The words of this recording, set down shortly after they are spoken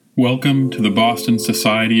Welcome to the Boston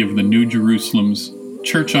Society of the New Jerusalem's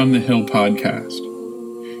Church on the Hill podcast.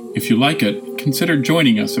 If you like it, consider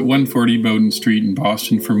joining us at 140 Bowdoin Street in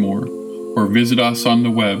Boston for more, or visit us on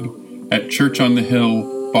the web at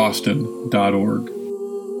churchonthehillboston.org.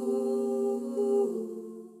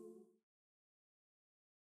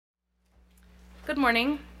 Good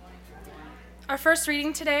morning. Our first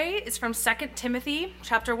reading today is from 2 Timothy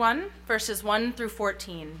chapter 1, verses 1 through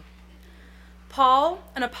 14. Paul,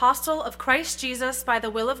 an apostle of Christ Jesus by the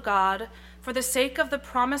will of God, for the sake of the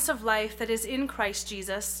promise of life that is in Christ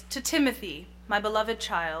Jesus, to Timothy, my beloved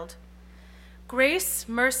child. Grace,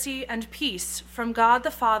 mercy, and peace from God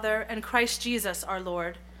the Father and Christ Jesus our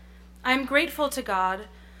Lord. I am grateful to God,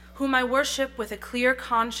 whom I worship with a clear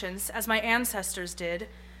conscience as my ancestors did,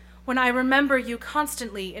 when I remember you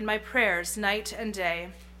constantly in my prayers night and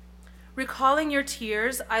day. Recalling your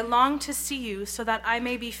tears, I long to see you so that I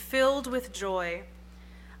may be filled with joy.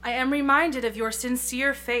 I am reminded of your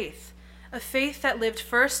sincere faith, a faith that lived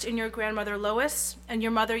first in your grandmother Lois and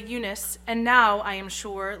your mother Eunice, and now, I am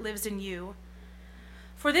sure, lives in you.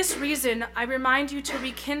 For this reason, I remind you to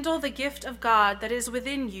rekindle the gift of God that is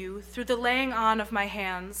within you through the laying on of my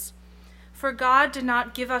hands. For God did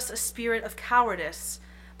not give us a spirit of cowardice,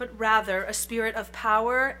 but rather a spirit of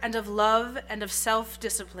power and of love and of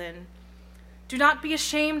self-discipline. Do not be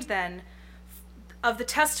ashamed, then, of the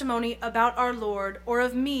testimony about our Lord or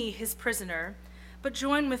of me, his prisoner, but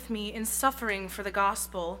join with me in suffering for the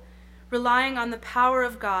gospel, relying on the power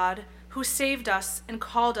of God, who saved us and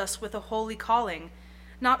called us with a holy calling,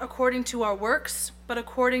 not according to our works, but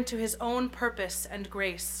according to his own purpose and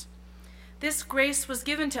grace. This grace was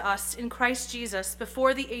given to us in Christ Jesus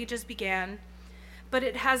before the ages began, but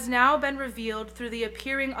it has now been revealed through the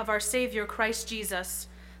appearing of our Savior Christ Jesus,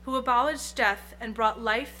 who abolished death and brought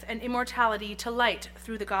life and immortality to light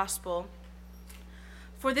through the gospel.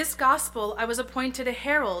 For this gospel I was appointed a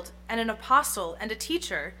herald and an apostle and a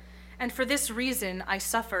teacher, and for this reason I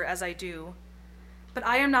suffer as I do. But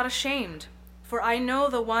I am not ashamed, for I know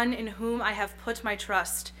the one in whom I have put my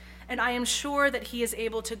trust, and I am sure that he is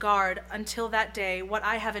able to guard until that day what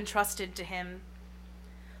I have entrusted to him.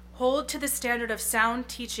 Hold to the standard of sound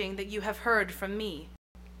teaching that you have heard from me,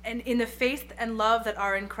 and in the faith and love that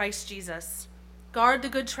are in Christ Jesus. Guard the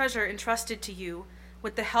good treasure entrusted to you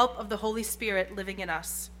with the help of the Holy Spirit living in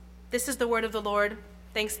us. This is the word of the Lord.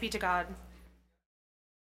 Thanks be to God.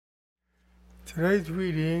 Today's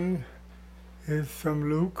reading is from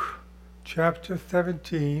Luke chapter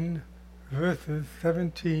 17, verses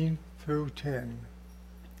 17 through 10.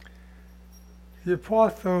 The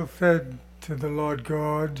apostle said to the Lord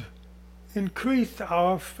God, "Increase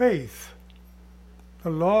our faith." The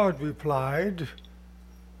Lord replied,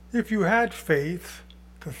 "If you had faith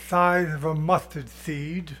the size of a mustard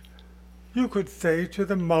seed, you could say to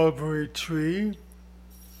the mulberry tree,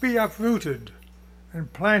 'Be uprooted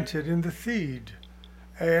and planted in the sea,'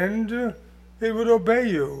 and it would obey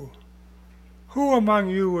you. Who among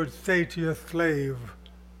you would say to your slave,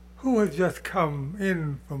 who has just come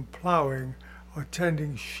in from plowing or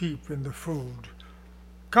tending sheep in the field,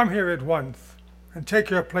 'Come here at once and take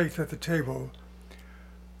your place at the table'?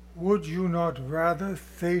 Would you not rather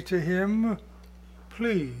say to him,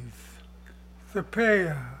 'Please,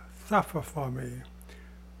 suffer for me,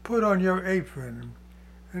 put on your apron,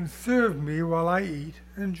 and serve me while I eat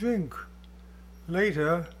and drink.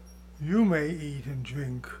 Later you may eat and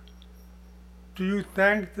drink'? Do you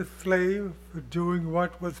thank the slave for doing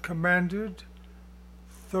what was commanded?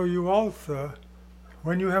 So you also,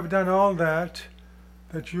 when you have done all that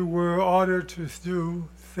you were ordered to do,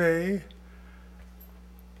 say,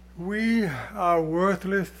 'We are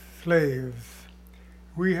worthless slaves.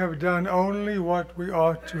 We have done only what we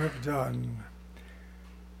ought to have done.'"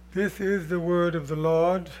 This is the word of the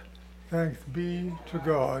Lord. Thanks be to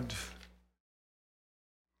God.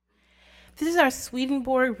 This is our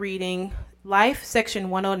Swedenborg reading, Life, section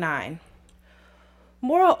 109.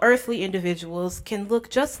 Moral earthly individuals can look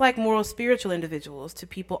just like moral spiritual individuals to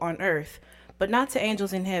people on earth, but not to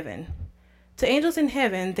angels in heaven. To angels in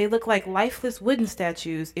heaven, they look like lifeless wooden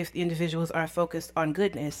statues if the individuals are focused on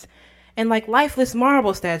goodness, and like lifeless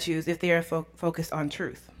marble statues if they are focused on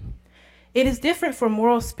truth. It is different for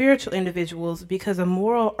moral spiritual individuals because a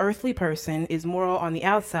moral earthly person is moral on the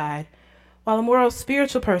outside, while a moral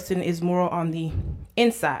spiritual person is moral on the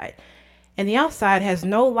inside, and the outside has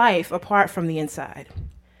no life apart from the inside.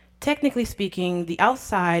 Technically speaking, the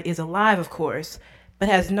outside is alive, of course, but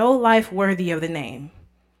has no life worthy of the name.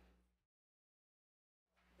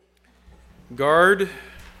 Guard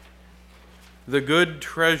the good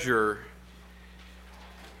treasure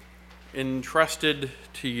entrusted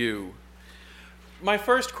to you. my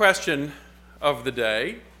first question of the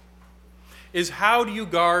day is, how do you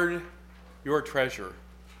guard your treasure?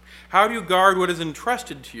 How do you guard what is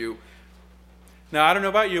entrusted to you? Now, I don't know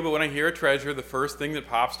about you, but when I hear a treasure, the first thing that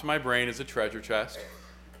pops to my brain is a treasure chest.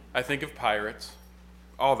 I think of pirates,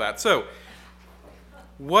 all that. So,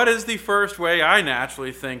 what is the first way I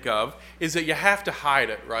naturally think of is that you have to hide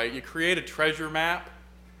it, right? You create a treasure map,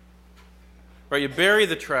 right? You bury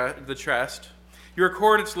the chest. You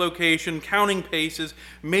record its location, counting paces,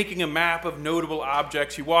 making a map of notable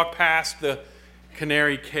objects. You walk past the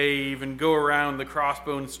Canary Cave and go around the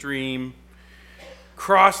Crossbone Stream,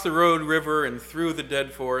 cross the Road River and through the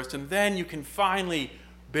Dead Forest, and then you can finally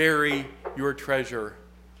bury your treasure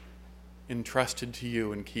entrusted to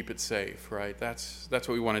you and keep it safe, right? That's what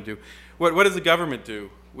we want to do. What does the government do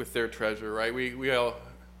with their treasure, right? We all,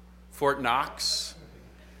 Fort Knox,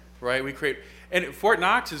 right? And Fort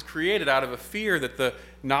Knox is created out of a fear that the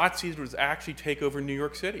Nazis would actually take over New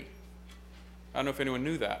York City. I don't know if anyone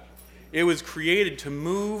knew that. It was created to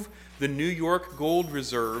move the New York gold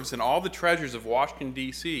reserves and all the treasures of Washington,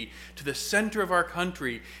 D.C. to the center of our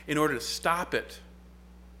country in order to stop it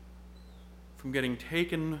from getting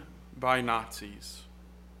taken by Nazis.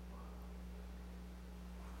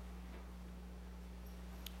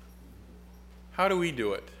 How do we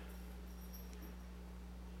do it?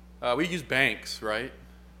 We use banks, right?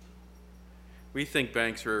 We think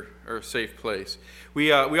banks are a safe place.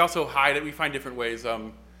 We also hide it. We find different ways.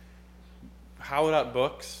 Hollowed out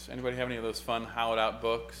books. Anybody have any of those fun hollowed out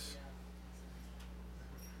books?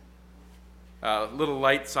 Little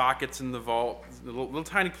light sockets in the vault. Little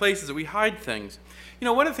tiny places that we hide things. You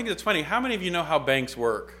know, one of the things that's funny, how many of you know how banks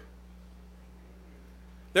work?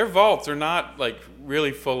 Their vaults are not like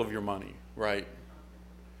really full of your money, right?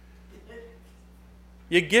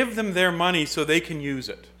 You give them their money so they can use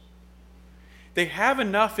it. They have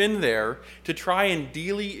enough in there to try and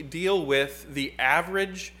deal with the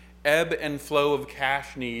average ebb and flow of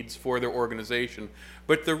cash needs for their organization.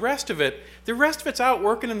 But the rest of it's out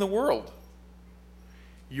working in the world.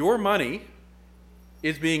 Your money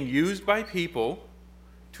is being used by people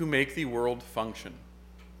to make the world function.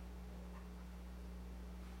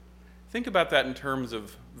 Think about that in terms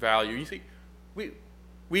of value. You see,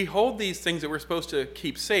 we hold these things that we're supposed to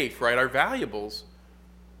keep safe, right? Our valuables.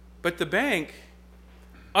 But the bank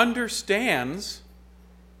understands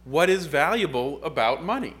what is valuable about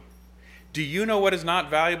money. Do you know what is not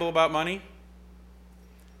valuable about money?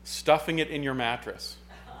 Stuffing it in your mattress.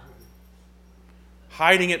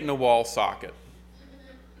 Hiding it in a wall socket.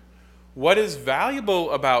 What is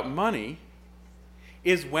valuable about money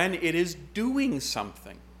is when it is doing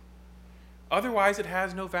something. Otherwise, it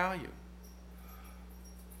has no value.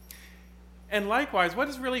 And likewise, what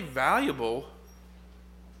is really valuable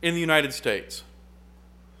in the United States?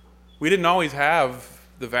 We didn't always have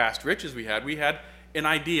the vast riches we had. We had an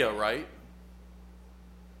idea, right?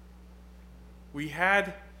 We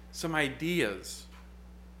had some ideas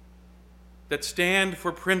that stand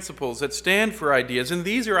for principles, that stand for ideas. And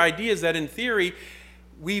these are ideas that, in theory,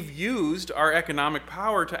 we've used our economic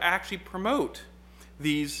power to actually promote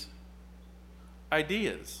these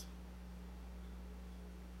ideas.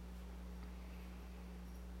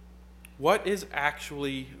 What is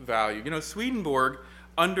actually value? You know, Swedenborg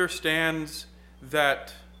understands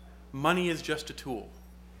that money is just a tool.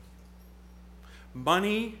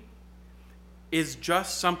 Money is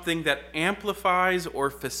just something that amplifies or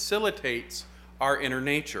facilitates our inner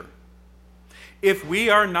nature. If we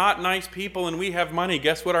are not nice people and we have money,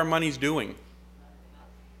 guess what our money's doing?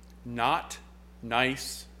 Not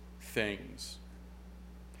nice things.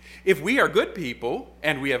 If we are good people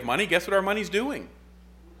and we have money, guess what our money's doing?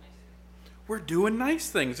 We're doing nice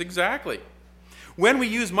things, exactly. When we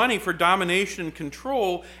use money for domination and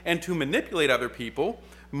control and to manipulate other people,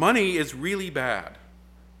 money is really bad.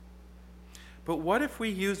 But what if we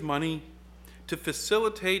use money to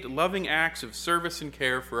facilitate loving acts of service and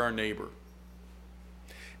care for our neighbor?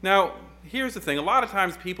 Now, here's the thing. A lot of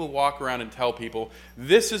times people walk around and tell people,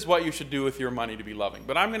 this is what you should do with your money to be loving.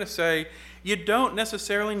 But I'm going to say, you don't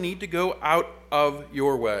necessarily need to go out of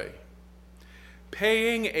your way.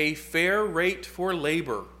 Paying a fair rate for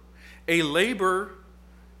labor, a labor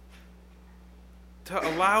to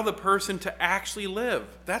allow the person to actually live,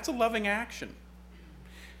 that's a loving action.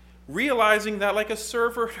 Realizing that like a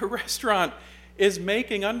server at a restaurant is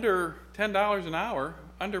making under $10 an hour,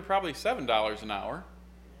 under probably $7 an hour,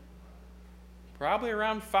 probably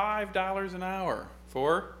around $5 an hour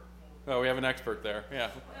we have an expert there, yeah,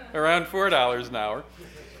 around $4 an hour.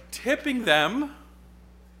 Tipping them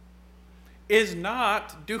is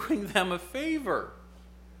not doing them a favor.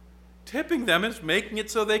 Tipping them is making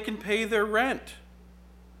it so they can pay their rent.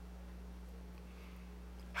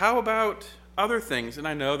 How about other things? And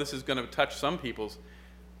I know this is going to touch some people's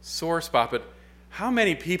sore spot, but how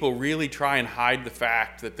many people really try and hide the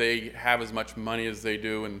fact that they have as much money as they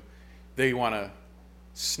do and they want to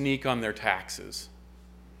sneak on their taxes?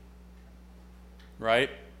 Right?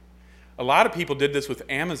 A lot of people did this with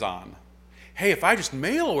Amazon. Hey, if I just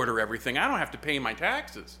mail order everything, I don't have to pay my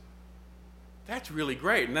taxes. That's really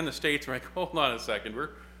great. And then the states are like, hold on a second,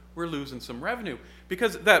 we're losing some revenue.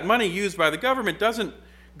 Because that money used by the government doesn't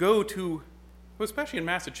go to, well, especially in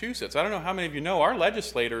Massachusetts. I don't know how many of you know, our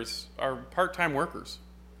legislators are part-time workers.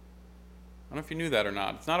 I don't know if you knew that or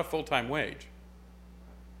not. It's not a full-time wage.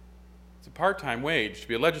 It's a part-time wage to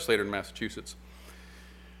be a legislator in Massachusetts.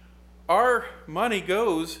 Our money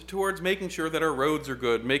goes towards making sure that our roads are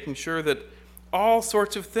good, making sure that all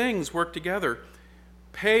sorts of things work together.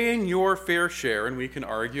 Paying your fair share, and we can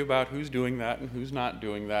argue about who's doing that and who's not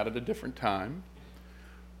doing that at a different time,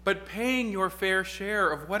 but paying your fair share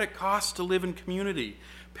of what it costs to live in community,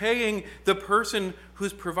 paying the person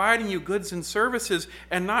who's providing you goods and services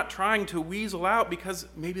and not trying to weasel out because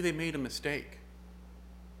maybe they made a mistake.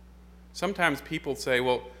 Sometimes people say,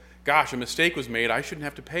 well, gosh, a mistake was made, I shouldn't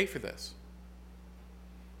have to pay for this.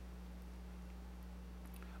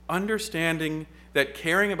 Understanding that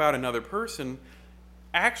caring about another person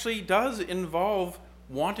actually does involve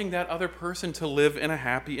wanting that other person to live in a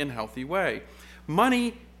happy and healthy way.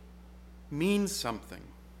 Money means something.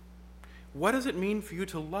 What does it mean for you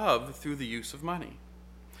to love through the use of money?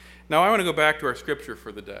 Now I want to go back to our scripture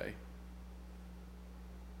for the day.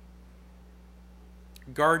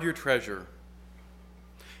 Guard your treasure.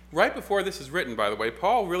 Right before this is written, by the way,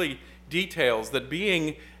 Paul really details that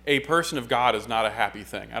being a person of God is not a happy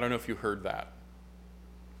thing. I don't know if you heard that.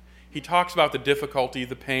 He talks about the difficulty,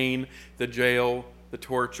 the pain, the jail, the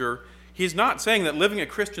torture. He's not saying that living a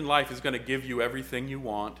Christian life is going to give you everything you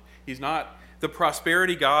want. He's not the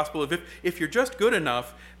prosperity gospel of if you're just good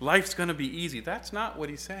enough, life's going to be easy. That's not what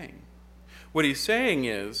he's saying. What he's saying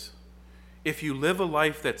is, if you live a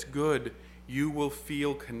life that's good, you will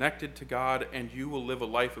feel connected to God and you will live a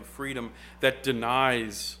life of freedom that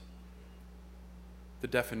denies the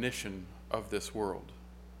definition of this world.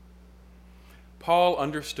 Paul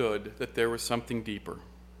understood that there was something deeper.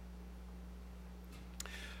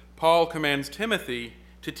 Paul commands Timothy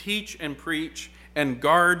to teach and preach and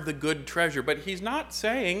guard the good treasure, but he's not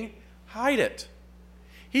saying hide it.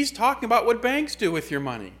 He's talking about what banks do with your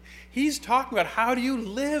money. He's talking about how do you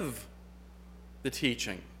live the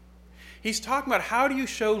teaching. He's talking about how do you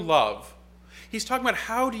show love. He's talking about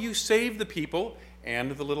how do you save the people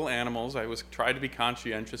and the little animals. I tried to be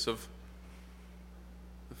conscientious of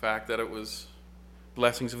the fact that it was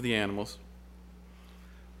blessings of the animals.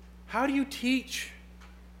 How do you teach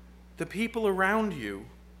the people around you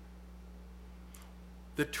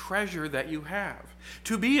the treasure that you have?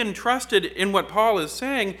 To be entrusted in what Paul is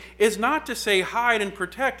saying is not to say hide and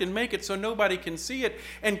protect and make it so nobody can see it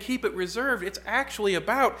and keep it reserved. It's actually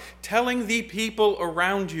about telling the people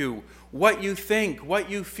around you what you think, what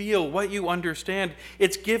you feel, what you understand.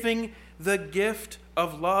 It's giving the gift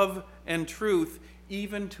of love and truth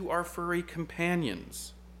even to our furry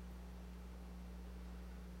companions.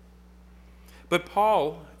 But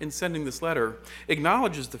Paul, in sending this letter,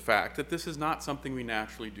 acknowledges the fact that this is not something we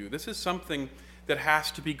naturally do. This is something that has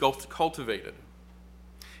to be cultivated.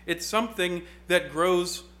 It's something that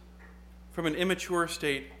grows from an immature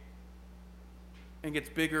state and gets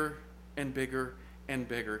bigger and bigger and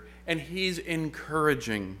bigger. And he's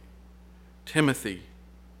encouraging Timothy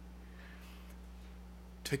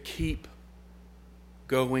to keep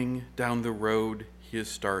going down the road he has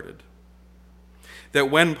started.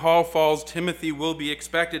 That when Paul falls, Timothy will be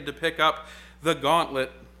expected to pick up the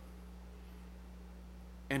gauntlet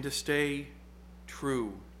and to stay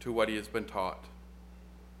true to what he has been taught.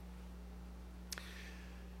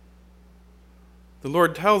 The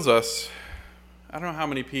Lord tells us, I don't know how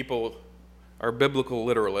many people are biblical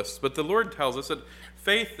literalists, but the Lord tells us that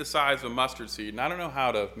faith the size of a mustard seed, and I don't know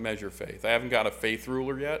how to measure faith. I haven't got a faith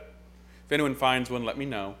ruler yet. If anyone finds one, let me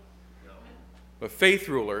know. A faith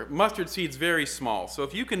ruler, mustard seed's very small. So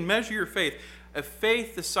if you can measure your faith, a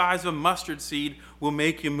faith the size of a mustard seed will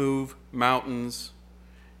make you move mountains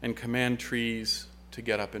and command trees to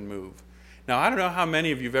get up and move. Now, I don't know how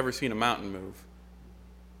many of you have ever seen a mountain move.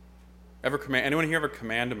 Anyone here ever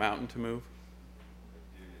command a mountain to move?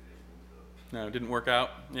 No, it didn't work out?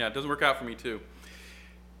 Yeah, it doesn't work out for me too.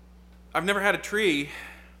 I've never had a tree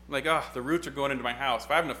like, the roots are going into my house. If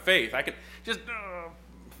I have enough faith, I can just,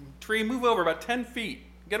 tree, move over about 10 feet.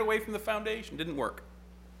 Get away from the foundation. Didn't work.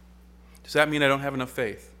 Does that mean I don't have enough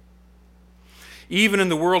faith? Even in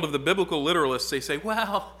the world of the biblical literalists, they say,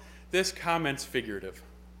 well, this comment's figurative.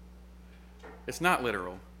 It's not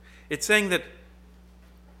literal. It's saying that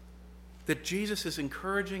Jesus is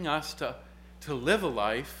encouraging us to live a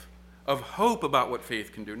life of hope about what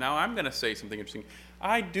faith can do. Now, I'm going to say something interesting.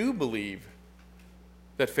 I do believe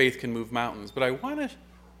that faith can move mountains, but I want to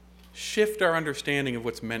shift our understanding of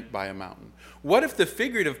what's meant by a mountain. What if the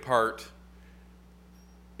figurative part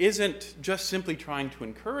isn't just simply trying to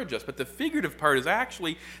encourage us, but the figurative part is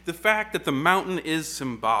actually the fact that the mountain is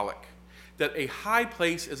symbolic, that a high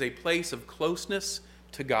place is a place of closeness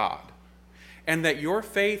to God, and that your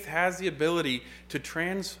faith has the ability to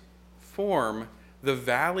transform the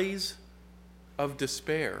valleys of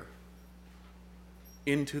despair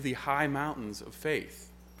into the high mountains of faith.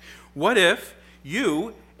 What if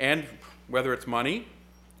you, and whether it's money,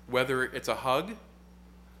 whether it's a hug,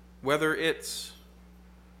 whether it's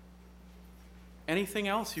anything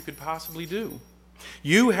else you could possibly do,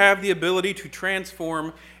 you have the ability to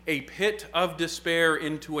transform a pit of despair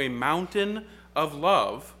into a mountain of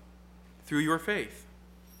love through your faith.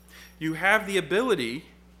 You have the ability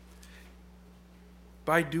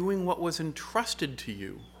by doing what was entrusted to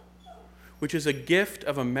you, which is a gift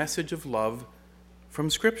of a message of love from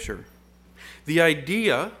Scripture. The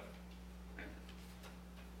idea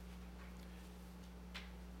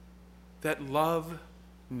that love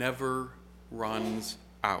never runs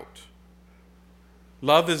out.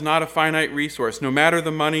 Love is not a finite resource. No matter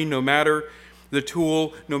the money, no matter the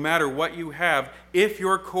tool, no matter what you have, if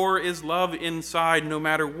your core is love inside, no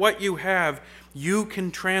matter what you have, you can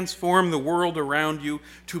transform the world around you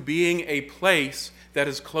to being a place that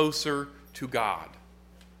is closer to God.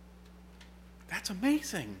 That's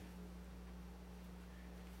amazing.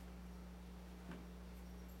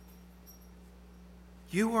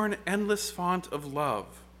 You are an endless font of love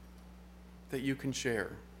that you can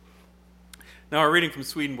share. Now, our reading from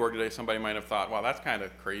Swedenborg today, somebody might have thought, wow, that's kind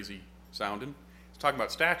of crazy sounding. He's talking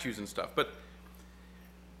about statues and stuff. But,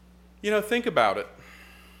 think about it.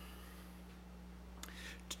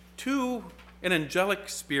 To an angelic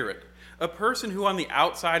spirit, a person who on the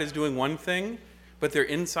outside is doing one thing, but their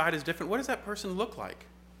inside is different, what does that person look like?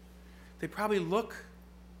 They probably look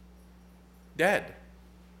dead,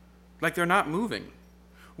 like they're not moving.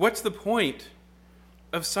 What's the point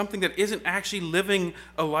of something that isn't actually living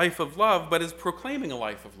a life of love, but is proclaiming a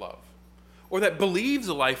life of love? Or that believes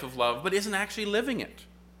a life of love, but isn't actually living it?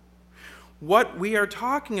 What we are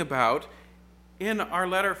talking about in our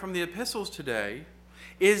letter from the epistles today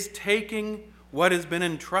is taking what has been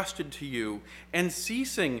entrusted to you and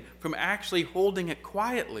ceasing from actually holding it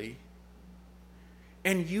quietly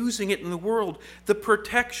and using it in the world. The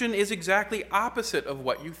protection is exactly opposite of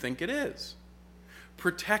what you think it is.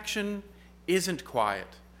 Protection isn't quiet.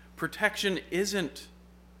 Protection isn't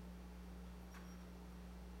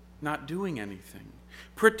not doing anything.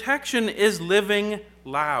 Protection is living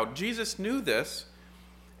loud. Jesus knew this,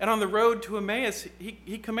 and on the road to Emmaus,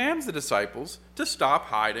 he commands the disciples to stop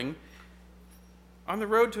hiding. On the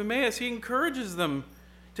road to Emmaus, he encourages them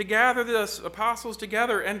to gather the apostles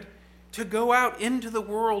together and to go out into the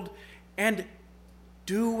world and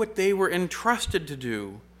do what they were entrusted to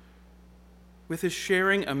do, with his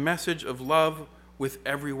sharing a message of love with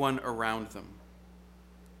everyone around them.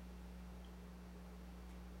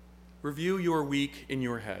 Review your week in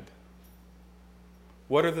your head.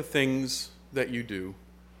 What are the things that you do?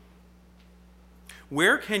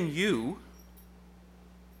 Where can you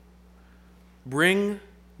bring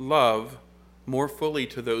love more fully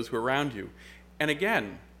to those who are around you? And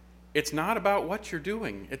again, it's not about what you're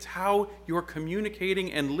doing. It's how you're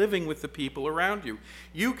communicating and living with the people around you.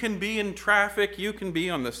 You can be in traffic. You can be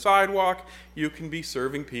on the sidewalk. You can be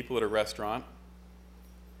serving people at a restaurant.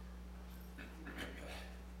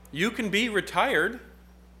 You can be retired.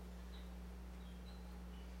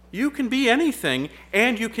 You can be anything,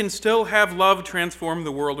 and you can still have love transform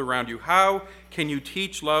the world around you. How can you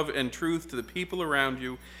teach love and truth to the people around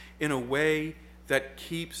you in a way that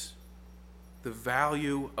keeps the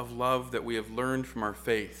value of love that we have learned from our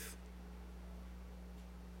faith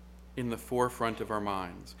in the forefront of our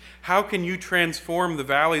minds? How can you transform the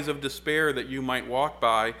valleys of despair that you might walk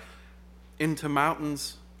by into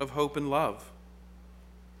mountains of hope and love?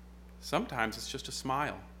 Sometimes it's just a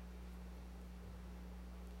smile.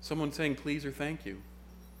 Someone saying please or thank you.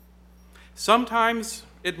 Sometimes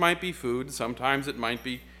it might be food, sometimes it might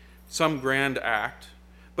be some grand act,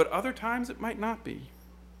 but other times it might not be.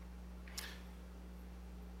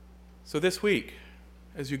 So this week,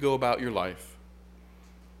 as you go about your life,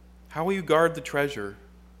 how will you guard the treasure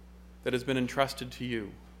that has been entrusted to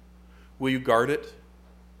you? Will you guard it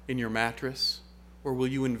in your mattress, or will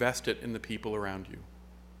you invest it in the people around you?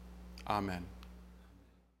 Amen.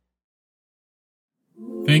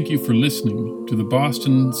 Thank you for listening to the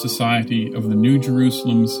Boston Society of the New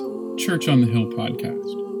Jerusalem's Church on the Hill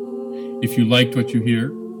podcast. If you liked what you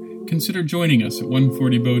hear, consider joining us at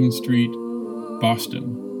 140 Bowdoin Street,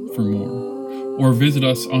 Boston, for more, or visit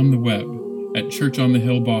us on the web at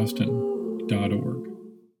churchonthehillboston.org.